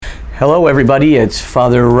Hello everybody, it's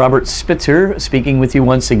Father Robert Spitzer speaking with you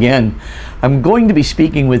once again. I'm going to be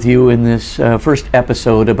speaking with you in this first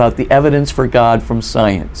episode about the evidence for God from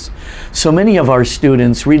science. So many of our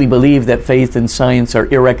students really believe that faith and science are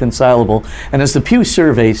irreconcilable, and as the Pew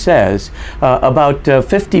survey says, about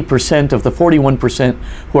 50% of the 41%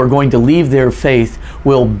 who are going to leave their faith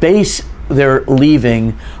will base their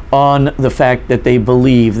leaving on the fact that they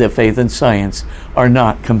believe that faith and science are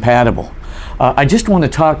not compatible. I just want to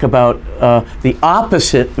talk about the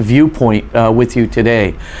opposite viewpoint with you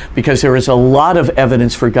today, because there is a lot of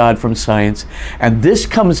evidence for God from science, and this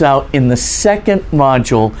comes out in the second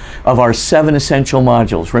module of our 7 essential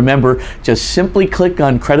modules. Remember, just simply click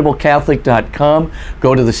on crediblecatholic.com,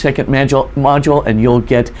 go to the second module, and you'll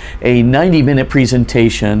get a 90-minute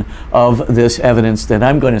presentation of this evidence that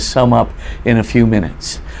I'm going to sum up in a few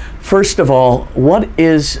minutes. First of all, what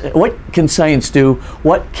can science do?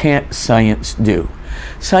 What can't science do?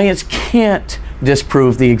 Science can't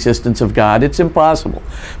disprove the existence of God. It's impossible,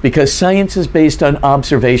 because science is based on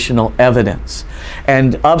observational evidence.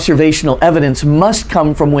 And observational evidence must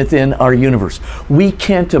come from within our universe. We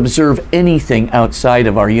can't observe anything outside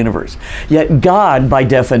of our universe. Yet God, by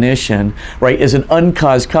definition, right, is an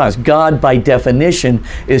uncaused cause. God, by definition,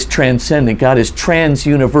 is transcendent. God is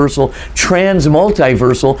trans-universal,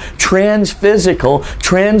 trans-multiversal, trans-physical,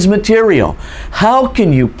 trans-material. How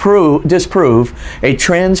can you disprove a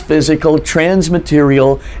trans-physical, trans-material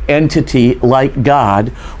entity like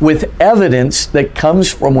God with evidence that comes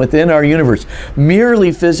from within our universe?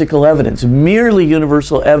 Merely physical evidence, merely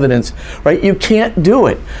universal evidence, right? You can't do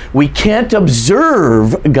it. We can't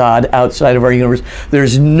observe God outside of our universe.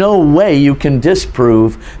 There's no way you can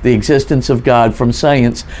disprove the existence of God from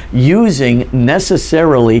science using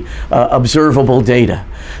necessarily observable data.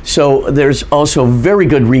 So there's also very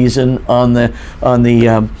good reason on the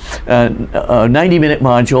 90-minute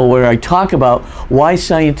module where I talk about why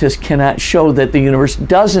scientists cannot show that the universe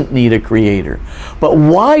doesn't need a creator. But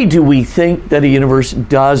why do we think that a universe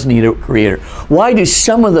does need a creator? Why do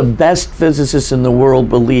some of the best physicists in the world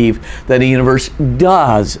believe that a universe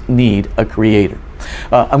does need a creator?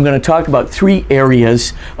 I'm going to talk about 3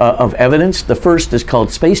 areas of evidence. The first is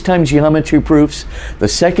called space-time geometry proofs. The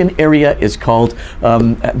second area is called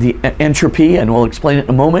the entropy, and we'll explain it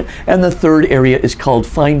in a moment. And the third area is called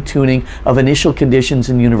fine-tuning of initial conditions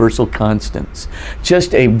and universal constants.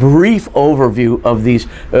 Just a brief overview of these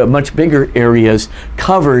much bigger areas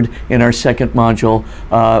covered in our second module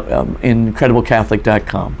in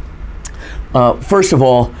crediblecatholic.com. First of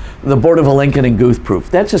all, the Borda-Vilenkin and Guth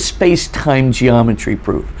proof. That's a space-time geometry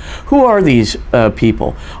proof. Who are these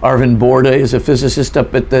people? Arvind Borda is a physicist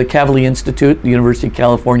up at the Kavli Institute, the University of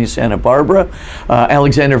California, Santa Barbara.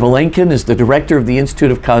 Alexander Vilenkin is the director of the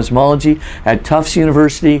Institute of Cosmology at Tufts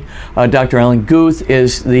University. Dr. Alan Guth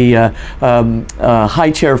is the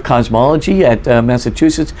High Chair of Cosmology at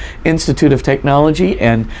Massachusetts Institute of Technology,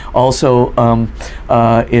 and also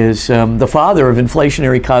is the father of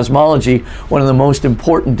inflationary cosmology, one of the most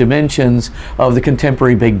important dimensions of the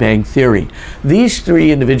contemporary Big Bang theory. These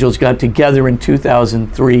 3 individuals got together in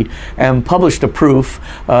 2003 and published a proof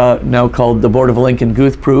now called the Borda-Vilenkin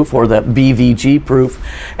Guth proof, or the BVG proof.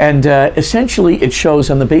 And essentially it shows,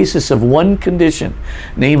 on the basis of one condition,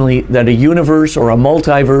 namely that a universe or a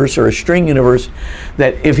multiverse or a string universe,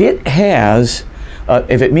 that if it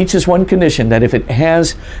meets this one condition, that if it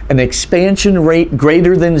has an expansion rate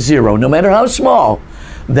greater than 0, no matter how small,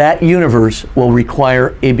 that universe will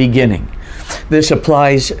require a beginning. This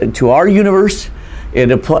applies to our universe.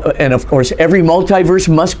 And of course, every multiverse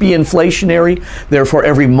must be inflationary. Therefore,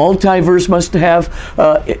 every multiverse must have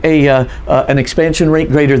an expansion rate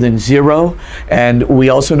greater than 0. And we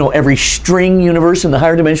also know every string universe in the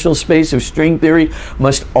higher dimensional space of string theory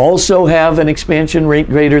must also have an expansion rate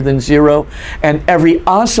greater than 0. And every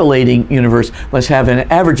oscillating universe must have an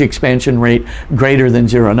average expansion rate greater than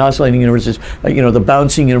 0. An oscillating universe is, the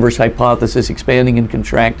bouncing universe hypothesis, expanding and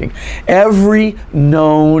contracting. Every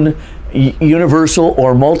known universal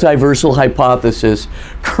or multiversal hypothesis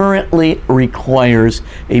currently requires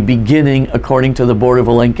a beginning according to the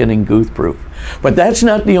Borda-Vilenkin and Guth proof. But that's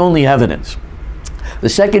not the only evidence. The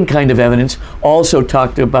second kind of evidence, also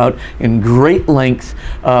talked about in great length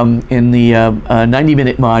in the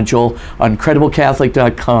 90-minute module on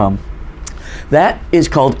crediblecatholic.com. That is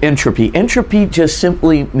called entropy. Entropy just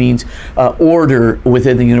simply means order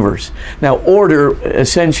within the universe. Now, order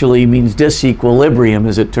essentially means disequilibrium,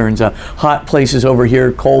 as it turns out. Hot places over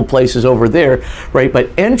here, cold places over there, right? But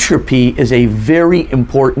entropy is a very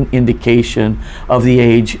important indication of the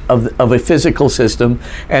age of a physical system.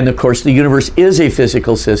 And of course, the universe is a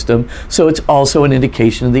physical system, so it's also an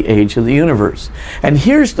indication of the age of the universe. And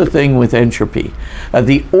here's the thing with entropy.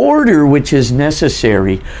 The order which is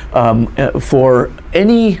necessary for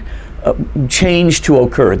any change to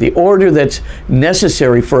occur, the order that's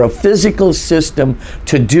necessary for a physical system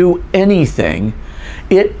to do anything,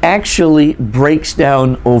 it actually breaks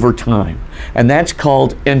down over time. And that's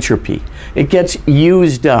called entropy. It gets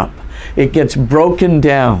used up. It gets broken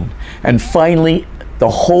down. And finally, the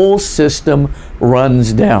whole system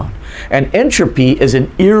runs down. And entropy is an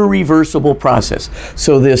irreversible process.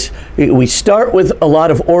 So we start with a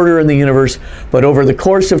lot of order in the universe, but over the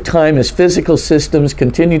course of time, as physical systems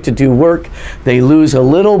continue to do work, they lose a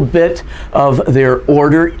little bit of their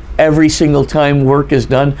order every single time work is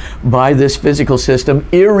done by this physical system,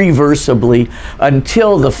 irreversibly,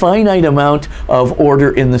 until the finite amount of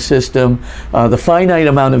order in the system, the finite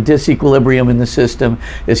amount of disequilibrium in the system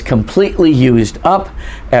is completely used up,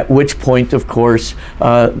 at which point, of course,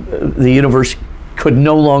 the universe could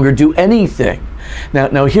no longer do anything.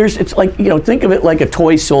 Now it's like, think of it like a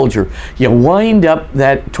toy soldier. You wind up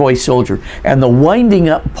that toy soldier, and the winding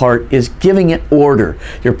up part is giving it order.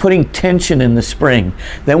 You're putting tension in the spring.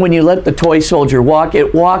 Then when you let the toy soldier walk,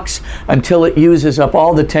 it walks until it uses up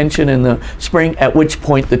all the tension in the spring, at which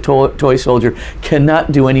point the toy soldier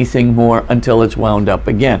cannot do anything more until it's wound up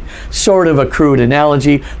again. Sort of a crude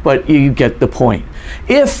analogy, but you get the point.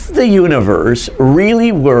 If the universe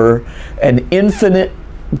really were an infinite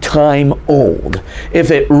time old, if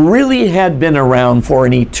it really had been around for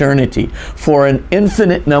an eternity, for an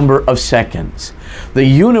infinite number of seconds, the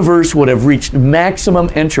universe would have reached maximum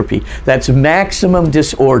entropy. That's maximum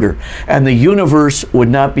disorder. And the universe would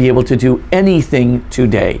not be able to do anything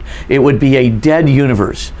today. It would be a dead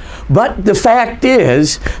universe. But the fact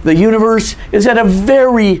is, the universe is at a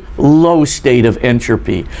very low state of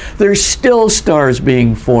entropy. There's still stars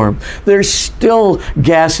being formed. There's still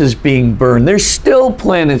gases being burned. There's still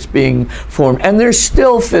planets being formed. And there's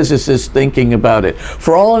still physicists thinking about it.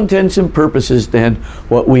 For all intents and purposes, then,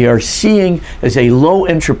 what we are seeing is a low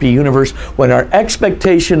entropy universe, when our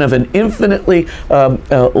expectation of an infinitely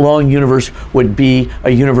long universe would be a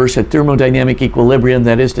universe at thermodynamic equilibrium,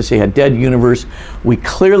 that is to say, a dead universe. We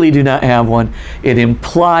clearly do not have one. It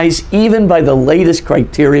implies, even by the latest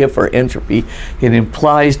criteria for entropy, it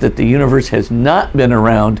implies that the universe has not been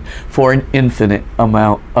around for an infinite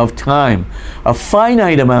amount of time, a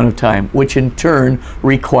finite amount of time, which in turn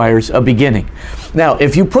requires a beginning. Now,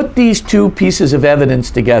 if you put these two pieces of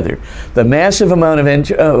evidence together, the massive amount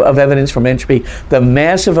of evidence from entropy, the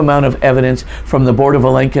massive amount of evidence from the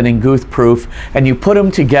Borda-Vilenkin and Guth proof, and you put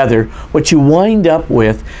them together, what you wind up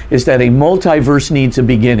with is that a multiverse needs a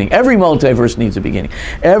beginning. Every multiverse needs a beginning.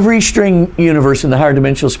 Every string universe in the higher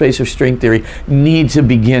dimensional space of string theory needs a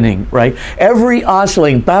beginning, right? Every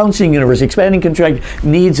oscillating, bouncing universe, expanding, contracting,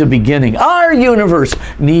 needs a beginning. Our universe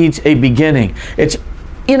needs a beginning. It's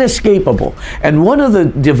inescapable. And one of the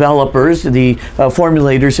developers, the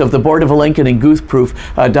formulators of the Borda-Vilenkin and Guth proof,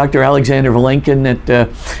 Dr. Alexander Vilenkin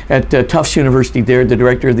at Tufts University there, the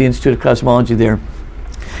director of the Institute of Cosmology there,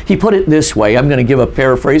 he put it this way. I'm going to give a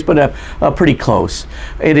paraphrase, but pretty close.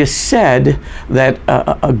 It is said that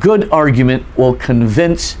a good argument will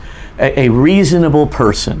convince a reasonable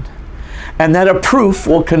person, and that a proof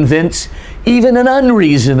will convince even an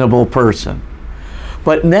unreasonable person.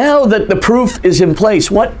 But now that the proof is in place,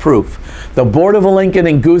 what proof? The Borda-Vilenkin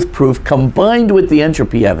and Guth proof combined with the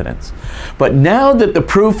entropy evidence. But now that the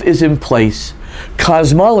proof is in place,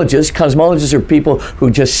 cosmologists are people who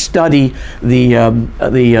just study the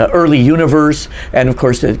early universe, and of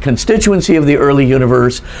course the constituency of the early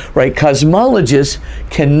universe, right? Cosmologists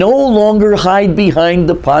can no longer hide behind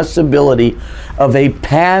the possibility of a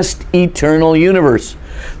past eternal universe.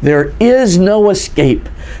 There is no escape.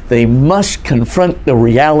 They must confront the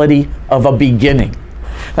reality of a beginning.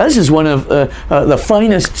 Now, this is one of the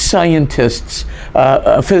finest scientists,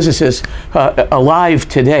 physicists alive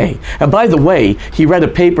today. And by the way, he read a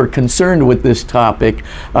paper concerned with this topic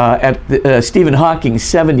at Stephen Hawking's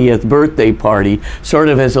 70th birthday party, sort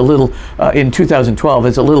of as a little, in 2012,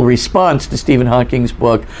 as a little response to Stephen Hawking's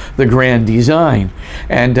book, The Grand Design.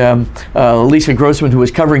 And Lisa Grossman, who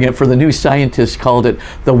was covering it for The New Scientist, called it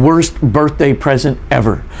the worst birthday present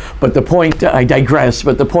ever. But the point, I digress,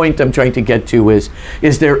 but the point I'm trying to get to is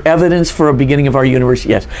Is there evidence for a beginning of our universe?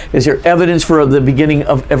 Yes. Is there evidence for the beginning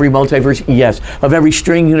of every multiverse? Yes. Of every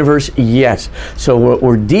string universe? Yes. So what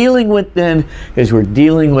we're dealing with then is we're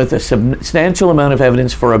dealing with a substantial amount of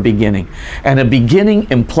evidence for a beginning. And a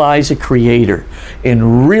beginning implies a creator.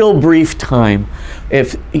 In real brief time,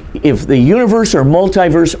 if the universe or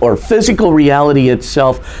multiverse or physical reality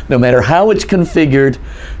itself, no matter how it's configured,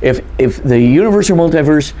 if the universe or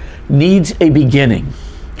multiverse needs a beginning,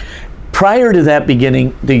 prior to that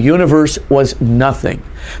beginning, the universe was nothing.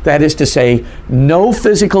 That is to say, no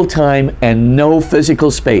physical time and no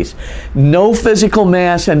physical space. No physical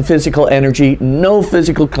mass and physical energy, no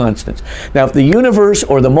physical constants. Now, if the universe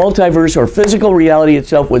or the multiverse or physical reality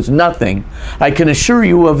itself was nothing, I can assure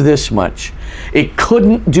you of this much. It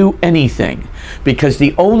couldn't do anything, because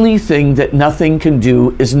the only thing that nothing can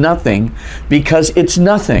do is nothing, because it's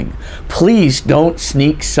nothing. Please don't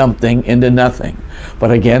sneak something into nothing.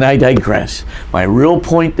 But again, I digress. My real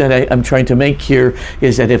point that I'm trying to make here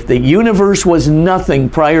is that if the universe was nothing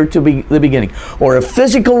prior to the beginning, or if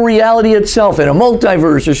physical reality itself in a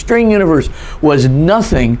multiverse or string universe was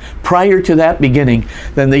nothing prior to that beginning,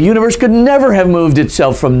 then the universe could never have moved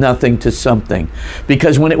itself from nothing to something.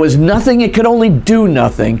 Because when it was nothing, it could only do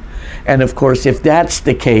nothing. And of course, if that's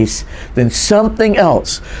the case, then something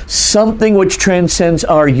else, something which transcends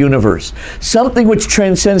our universe, something which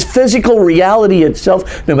transcends physical reality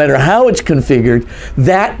itself, no matter how it's configured,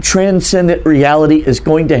 that transcendent reality is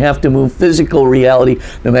going to have to move physical reality,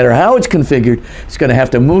 no matter how it's configured. It's going to have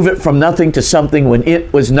to move it from nothing to something when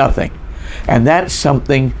it was nothing. And that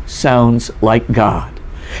something sounds like God.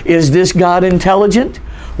 Is this God intelligent?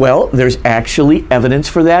 Well, there's actually evidence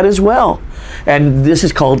for that as well. And this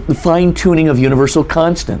is called the fine-tuning of universal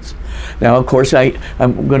constants. Now, of course, I'm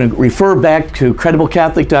going to refer back to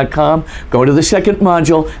crediblecatholic.com, go to the second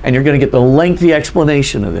module, and you're going to get the lengthy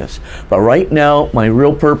explanation of this. But right now, my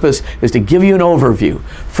real purpose is to give you an overview.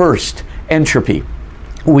 First, entropy.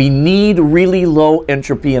 We need really low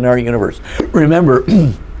entropy in our universe. Remember,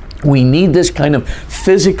 we need this kind of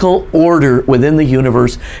physical order within the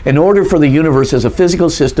universe in order for the universe as a physical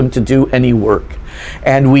system to do any work.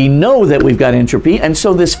 And we know that we've got entropy, and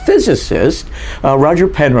so this physicist, Roger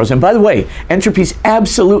Penrose, and by the way, entropy is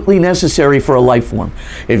absolutely necessary for a life form.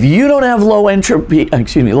 If you don't have low entropy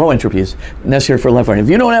is necessary for a life form. If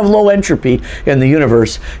you don't have low entropy in the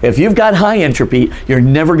universe, if you've got high entropy, you're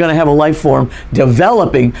never going to have a life form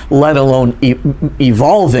developing, let alone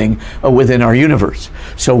evolving within our universe.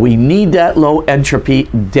 So we need that low entropy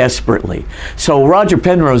desperately. So Roger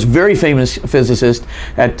Penrose, very famous physicist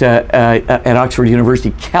at Oxford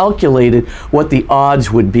University, calculated what the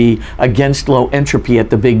odds would be against low entropy at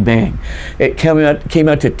the Big Bang. It came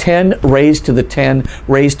out to 10 raised to the 10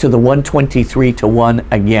 raised to the 123 to 1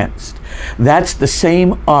 against. That's the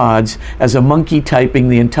same odds as a monkey typing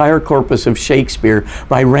the entire corpus of Shakespeare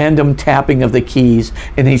by random tapping of the keys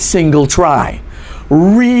in a single try.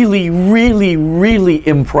 Really, really, really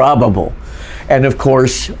improbable. And of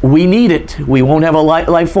course, we need it. We won't have a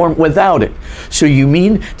life form without it. So you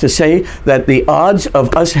mean to say that the odds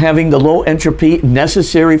of us having the low entropy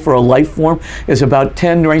necessary for a life form is about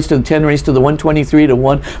 10 raised to the 10 raised to the 123 to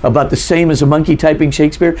 1, about the same as a monkey typing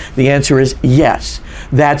Shakespeare? The answer is yes.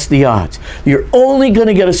 That's the odds. You're only going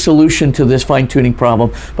to get a solution to this fine-tuning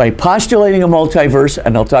problem by postulating a multiverse,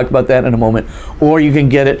 and I'll talk about that in a moment, or you can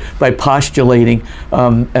get it by postulating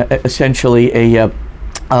essentially a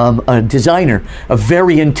designer, a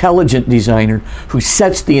very intelligent designer who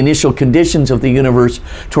sets the initial conditions of the universe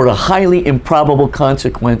toward a highly improbable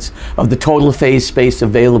consequence of the total phase space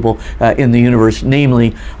available in the universe,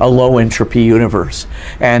 namely a low entropy universe.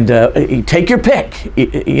 And take your pick.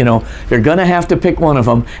 You know, you're going to have to pick one of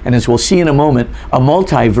them. And as we'll see in a moment, a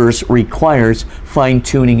multiverse requires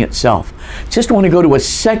fine-tuning itself. Just want to go to a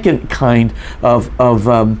second kind of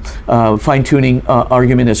fine-tuning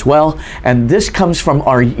argument as well. And this comes from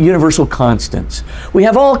our universal constants. We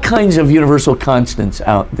have all kinds of universal constants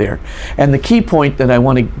out there. And the key point that I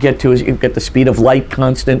want to get to is you've got the speed of light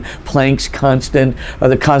constant, Planck's constant,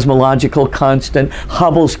 the cosmological constant,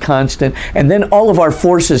 Hubble's constant, and then all of our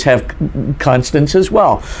forces have constants as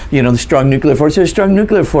well. You know, the strong nuclear force has strong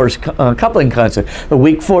nuclear force coupling constant. The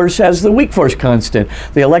weak force has the weak force constant.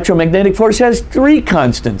 The electromagnetic force has 3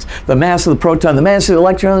 constants. The mass of the proton, the mass of the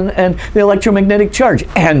electron, and the electromagnetic charge.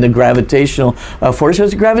 And the gravitational force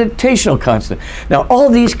has a gravitational constant. Now, all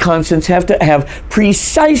these constants have to have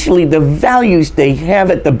precisely the values they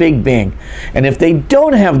have at the Big Bang. And if they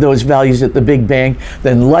don't have those values at the Big Bang,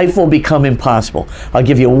 then life will become impossible. I'll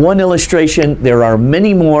give you one illustration. There are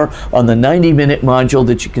many more on the 90-minute module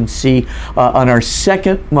that you can see on our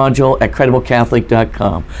second module at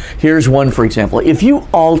crediblecatholic.com. Here's one, for example. example, if you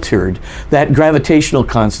altered that gravitational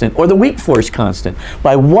constant or the weak force constant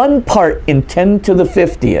by 1 part in 10 to the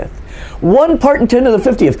 50th, 1 part in 10 to the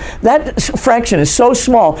 50th. That fraction is so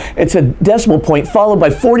small, it's a decimal point followed by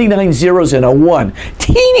 49 zeros and a 1.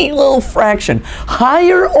 Teeny little fraction,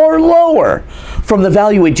 higher or lower from the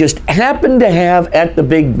value we just happened to have at the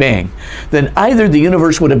Big Bang, then either the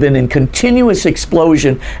universe would have been in continuous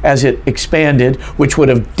explosion as it expanded, which would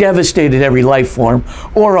have devastated every life form,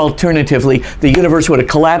 or alternatively, the universe would have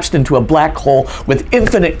collapsed into a black hole with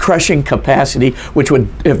infinite crushing capacity, which would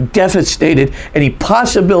have devastated any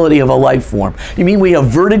possibility of a life form. You mean we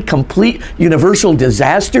averted complete universal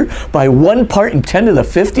disaster by 1 part in 10 to the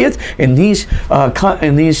 50th in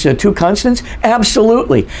these two constants?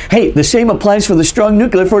 Absolutely. Hey, the same applies for the strong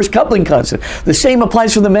nuclear force coupling constant. The same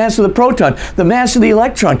applies for the mass of the proton, the mass of the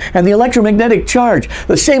electron, and the electromagnetic charge.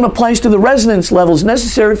 The same applies to the resonance levels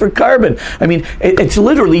necessary for carbon. I mean, it's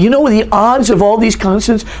literally, you know, the odds of all these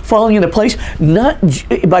constants falling into place, not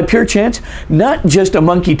by pure chance, not just a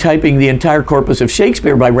monkey typing the entire corpus of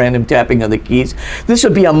Shakespeare by random tapping of the keys. This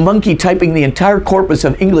would be a monkey typing the entire corpus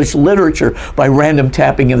of English literature by random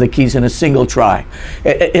tapping of the keys in a single try.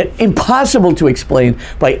 Impossible to explain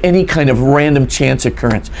by any kind of random chance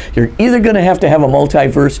occurrence. You're either going to have a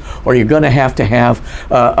multiverse, or you're going to have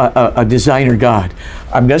a designer God.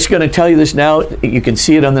 I'm just going to tell you this now. You can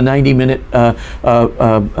see it on the 90-minute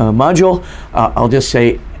module. I'll just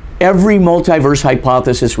say every multiverse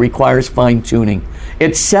hypothesis requires fine-tuning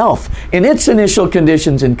itself in its initial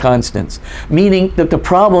conditions and constants, meaning that the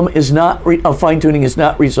problem is not of fine-tuning is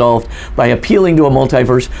not resolved by appealing to a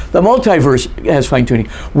multiverse. The multiverse has fine-tuning.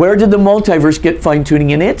 Where did the multiverse get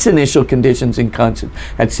fine-tuning in its initial conditions and constants,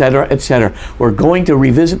 etc., etc.? We're going to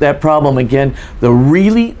revisit that problem again.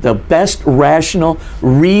 The best rational,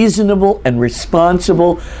 reasonable, and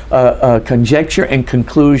responsible conjecture and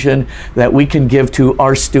conclusion that we can give to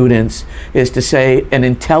our students is to say an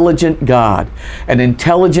intelligent God, an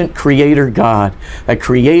intelligent creator God that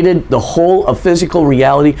created the whole of physical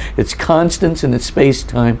reality, its constants and its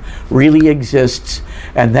space-time, really exists,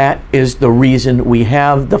 and that is the reason we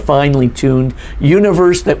have the finely tuned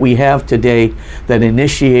universe that we have today that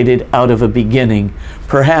initiated out of a beginning,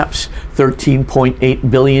 perhaps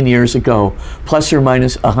 13.8 billion years ago, plus or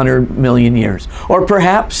minus 100 million years, or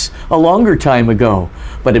perhaps a longer time ago,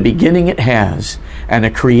 but a beginning it has, and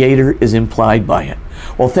a creator is implied by it.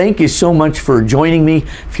 Well, thank you so much for joining me.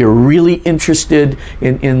 If you're really interested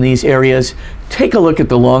in these areas, take a look at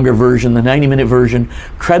the longer version, the 90-minute version,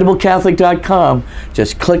 crediblecatholic.com.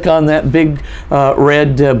 Just click on that big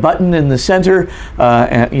red button in the center,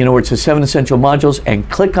 where it says 7 Essential Modules, and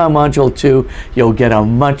click on Module 2. You'll get a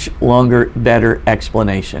much longer, better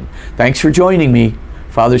explanation. Thanks for joining me.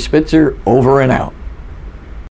 Father Spitzer, over and out.